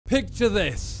Picture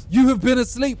this. You have been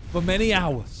asleep for many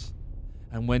hours.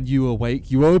 And when you awake,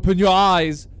 you open your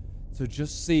eyes to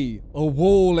just see a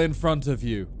wall in front of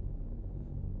you.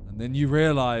 And then you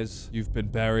realize you've been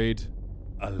buried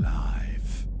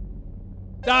alive.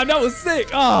 Damn, that was sick.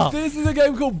 This is a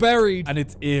game called Buried. And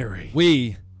it's eerie.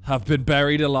 We have been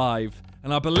buried alive.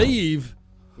 And I believe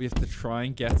we have to try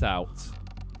and get out.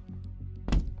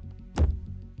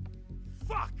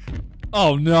 Fuck!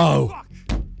 Oh, no. Fuck!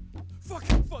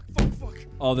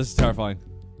 Oh, this is terrifying.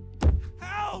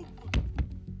 Help!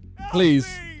 Help Please.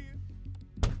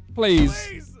 me! Please.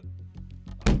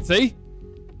 See?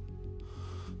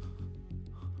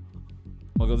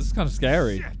 Oh my god, this is kind of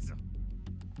scary. Shit.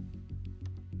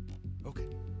 Okay.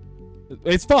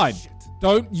 It's fine. Shit.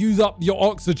 Don't use up your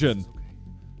oxygen.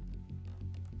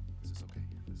 This is okay.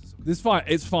 This is okay. This is fine.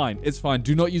 It's fine. It's fine.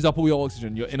 Do not use up all your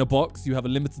oxygen. You're in a box. You have a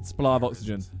limited supply of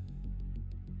oxygen.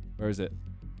 Where is it?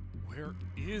 Where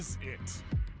is it?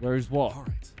 Where is what? All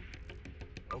right.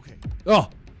 Okay. Oh,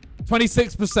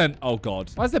 26%. Oh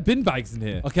god. Why is there bin bags in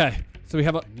here? Okay, so we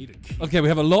have a... I need a key. Okay, we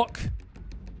have a lock.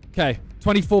 Okay,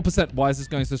 24%. Why is this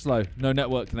going so slow? No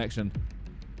network connection.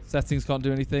 Settings can't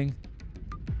do anything.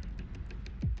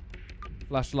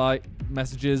 Flashlight.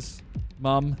 Messages.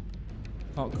 Mum.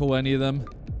 Can't call any of them.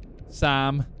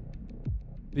 Sam.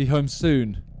 Be home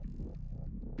soon.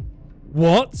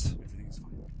 What? Everything's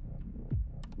fine.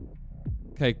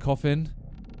 Okay, coffin.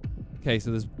 Okay,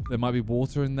 so there might be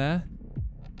water in there.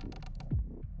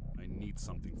 I need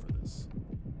something for this.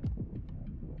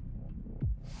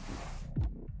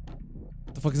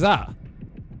 What the fuck is that?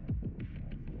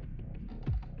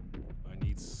 I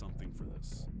need something for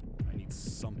this. I need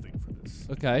something for this.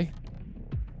 Okay.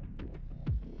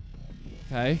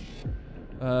 Okay.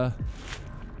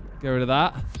 Get rid of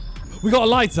that. We got a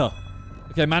lighter.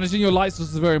 Okay, managing your light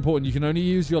sources is very important. You can only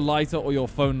use your lighter or your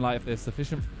phone light if there's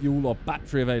sufficient fuel or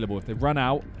battery available. If they run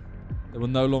out, they will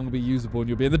no longer be usable and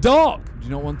you'll be in the dark. You do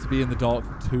not want to be in the dark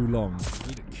for too long. I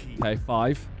need a key. Okay,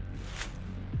 5.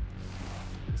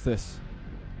 What's this?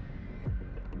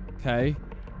 Okay.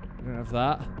 We don't have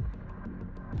that.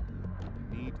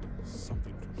 I need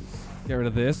something for this. Get rid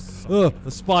of this. Ugh,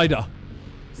 the spider.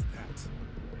 Is that?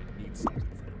 I need something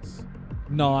for this.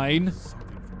 9.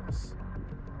 Something for this.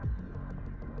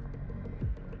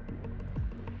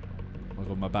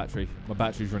 Oh my god, my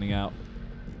battery's running out.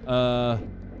 Okay,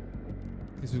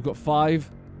 so we've got 5,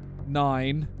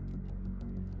 9.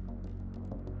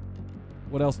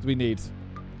 What else do we need?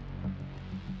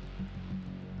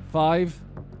 5,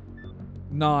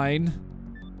 9.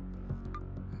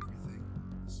 Everything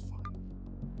is fine.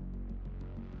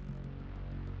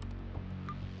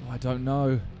 Oh, I don't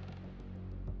know.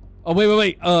 Oh,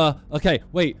 wait. Okay,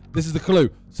 wait. This is the clue.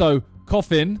 So,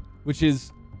 coffin, which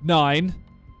is 9.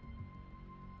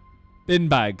 Bin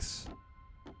bags.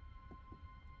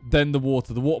 Then the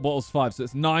water. The water bottle's 5. So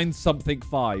it's 9 something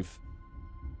 5.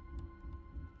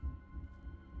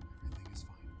 Everything is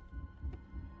fine.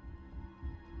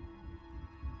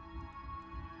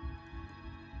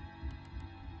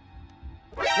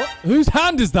 What? Whose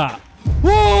hand is that?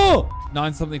 Whoa!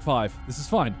 9 something 5. This is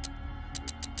fine.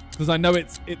 Because I know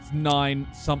it's 9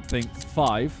 something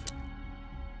 5.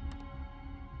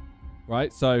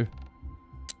 Right, so...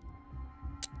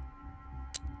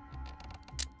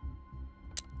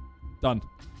 Done.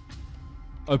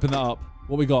 Open that up.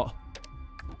 What we got?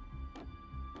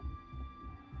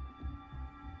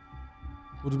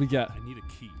 What did we get? I need a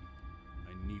key.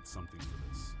 I need something for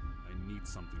this. I need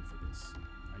something for this. I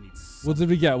need something. What did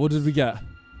we get? What did we get? I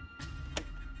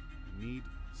need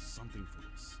something for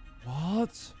this.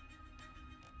 What?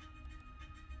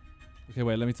 Okay,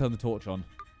 wait. Let me turn the torch on.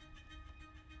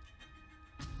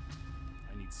 I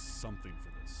need something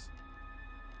for this.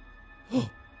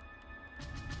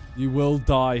 You will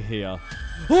die here.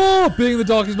 Oh, being in the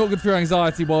dark is not good for your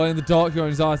anxiety. While in the dark, your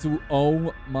anxiety will...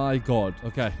 Oh, my God.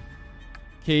 Okay.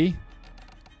 Key.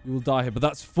 You will die here. But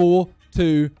that's 4,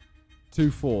 2,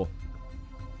 2, 4.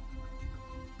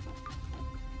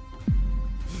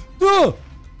 Oh!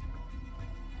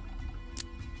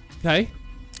 Okay.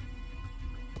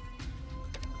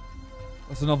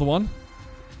 That's another one.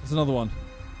 That's another one.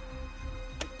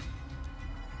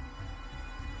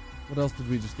 What else did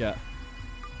we just get?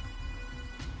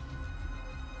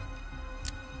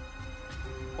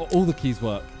 Oh, all the keys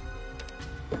work.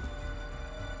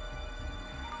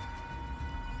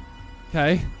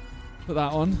 Okay. Put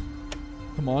that on.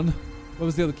 Come on. Where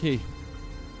was the other key?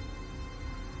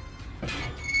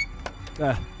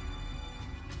 There.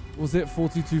 What was it?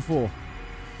 4224.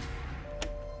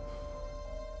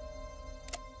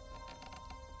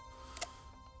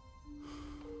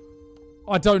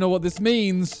 I don't know what this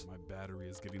means. My battery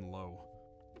is getting low.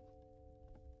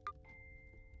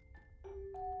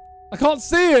 I can't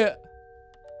see it.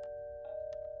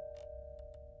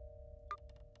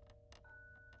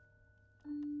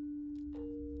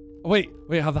 Oh, wait,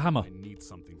 I have the hammer. I need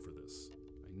something for this.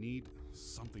 I need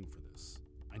something for this.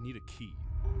 I need a key.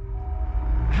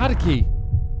 I had a key.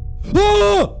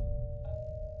 Ah!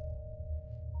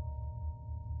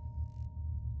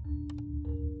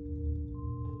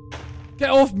 Get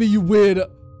off me, you weird.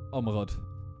 Oh my god.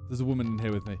 There's a woman in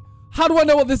here with me. How do I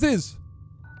know what this is?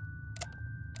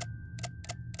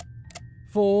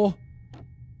 4.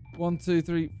 1, 2,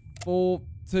 3, 4,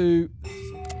 2,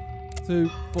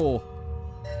 2, 4.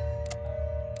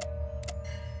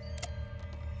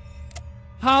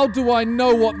 How do I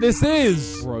know what this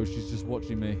is? Bro, she's just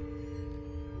watching me.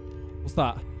 What's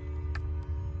that?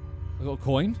 I got a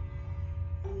coin.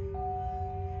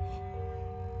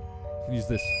 Can use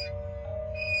this.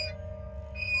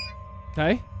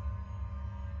 Okay.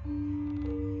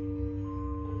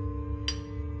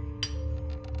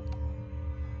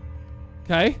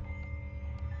 Okay.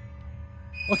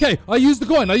 Okay, I use the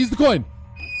coin.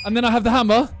 And then I have the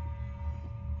hammer.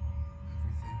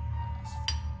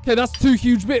 Okay, that's 2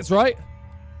 huge bits, right?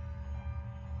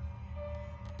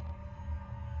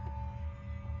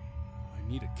 I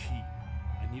need a key.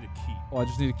 Oh, I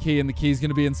just need a key, and the key's going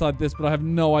to be inside this, but I have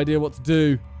no idea what to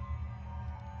do.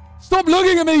 Stop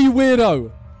looking at me, you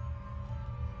weirdo!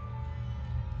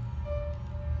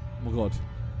 Oh my god.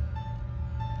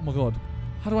 Oh my god.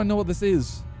 How do I know what this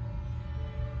is?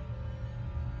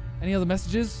 Any other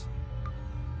messages?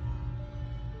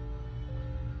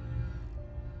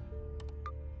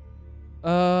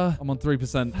 I'm on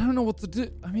 3%. I don't know what to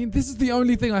do. I mean, this is the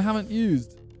only thing I haven't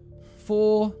used.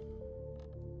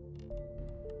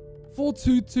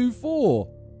 4224.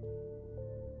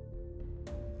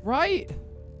 Right?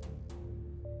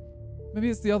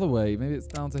 Maybe it's the other way. Maybe it's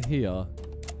down to here.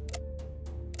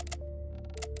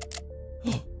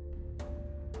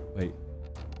 Wait.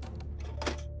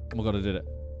 Oh my god, I did it.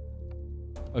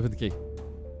 Open the key.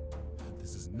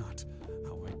 This is not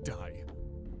how I die.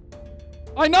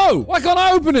 I know! Why can't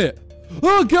I open it?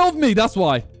 Oh, get off me! That's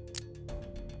why.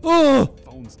 Oh!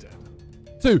 Phone's dead.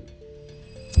 2.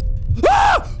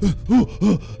 Ah!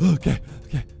 Okay.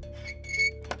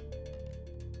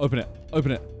 Open it.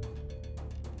 Open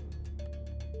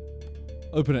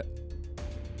it.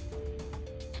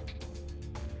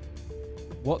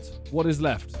 What? What is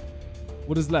left?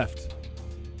 What is left?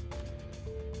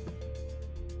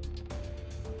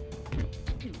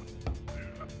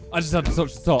 I just have to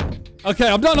touch the top. Okay,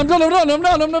 I'm done.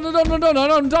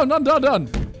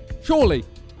 Surely.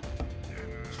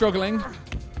 Struggling.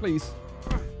 Please.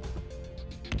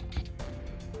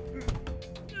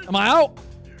 Am I out?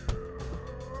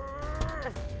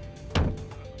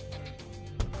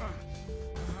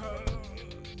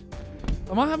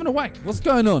 Am I having a wank? What's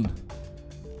going on?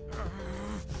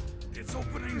 It's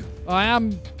opening. I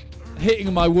am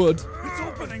hitting my wood. It's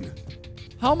opening.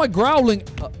 How am I growling?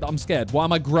 I'm scared. Why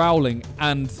am I growling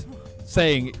and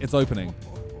saying it's opening?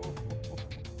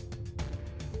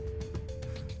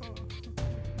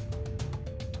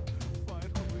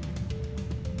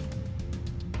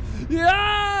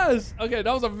 Yes! Okay,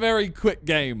 that was a very quick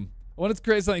game. I wanted to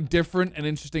create something different and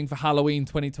interesting for Halloween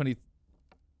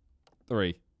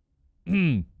 2023.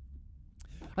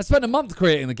 I spent a month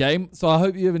creating the game, so I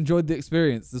hope you've enjoyed the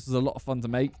experience. This was a lot of fun to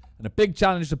make and a big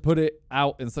challenge to put it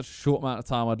out in such a short amount of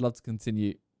time. I'd love to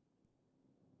continue.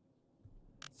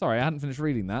 Sorry, I hadn't finished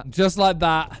reading that. Just like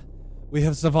that, we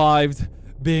have survived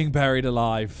being buried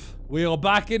alive. We are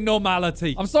back in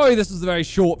normality. I'm sorry this was a very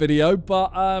short video, but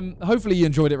hopefully you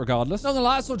enjoyed it regardless. Not gonna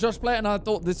lie, I saw Josh play it and I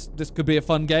thought this could be a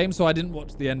fun game, so I didn't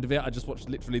watch the end of it. I just watched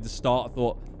literally the start. I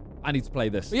thought, I need to play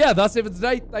this. But yeah, that's it for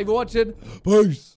today. Thank you for watching. Peace.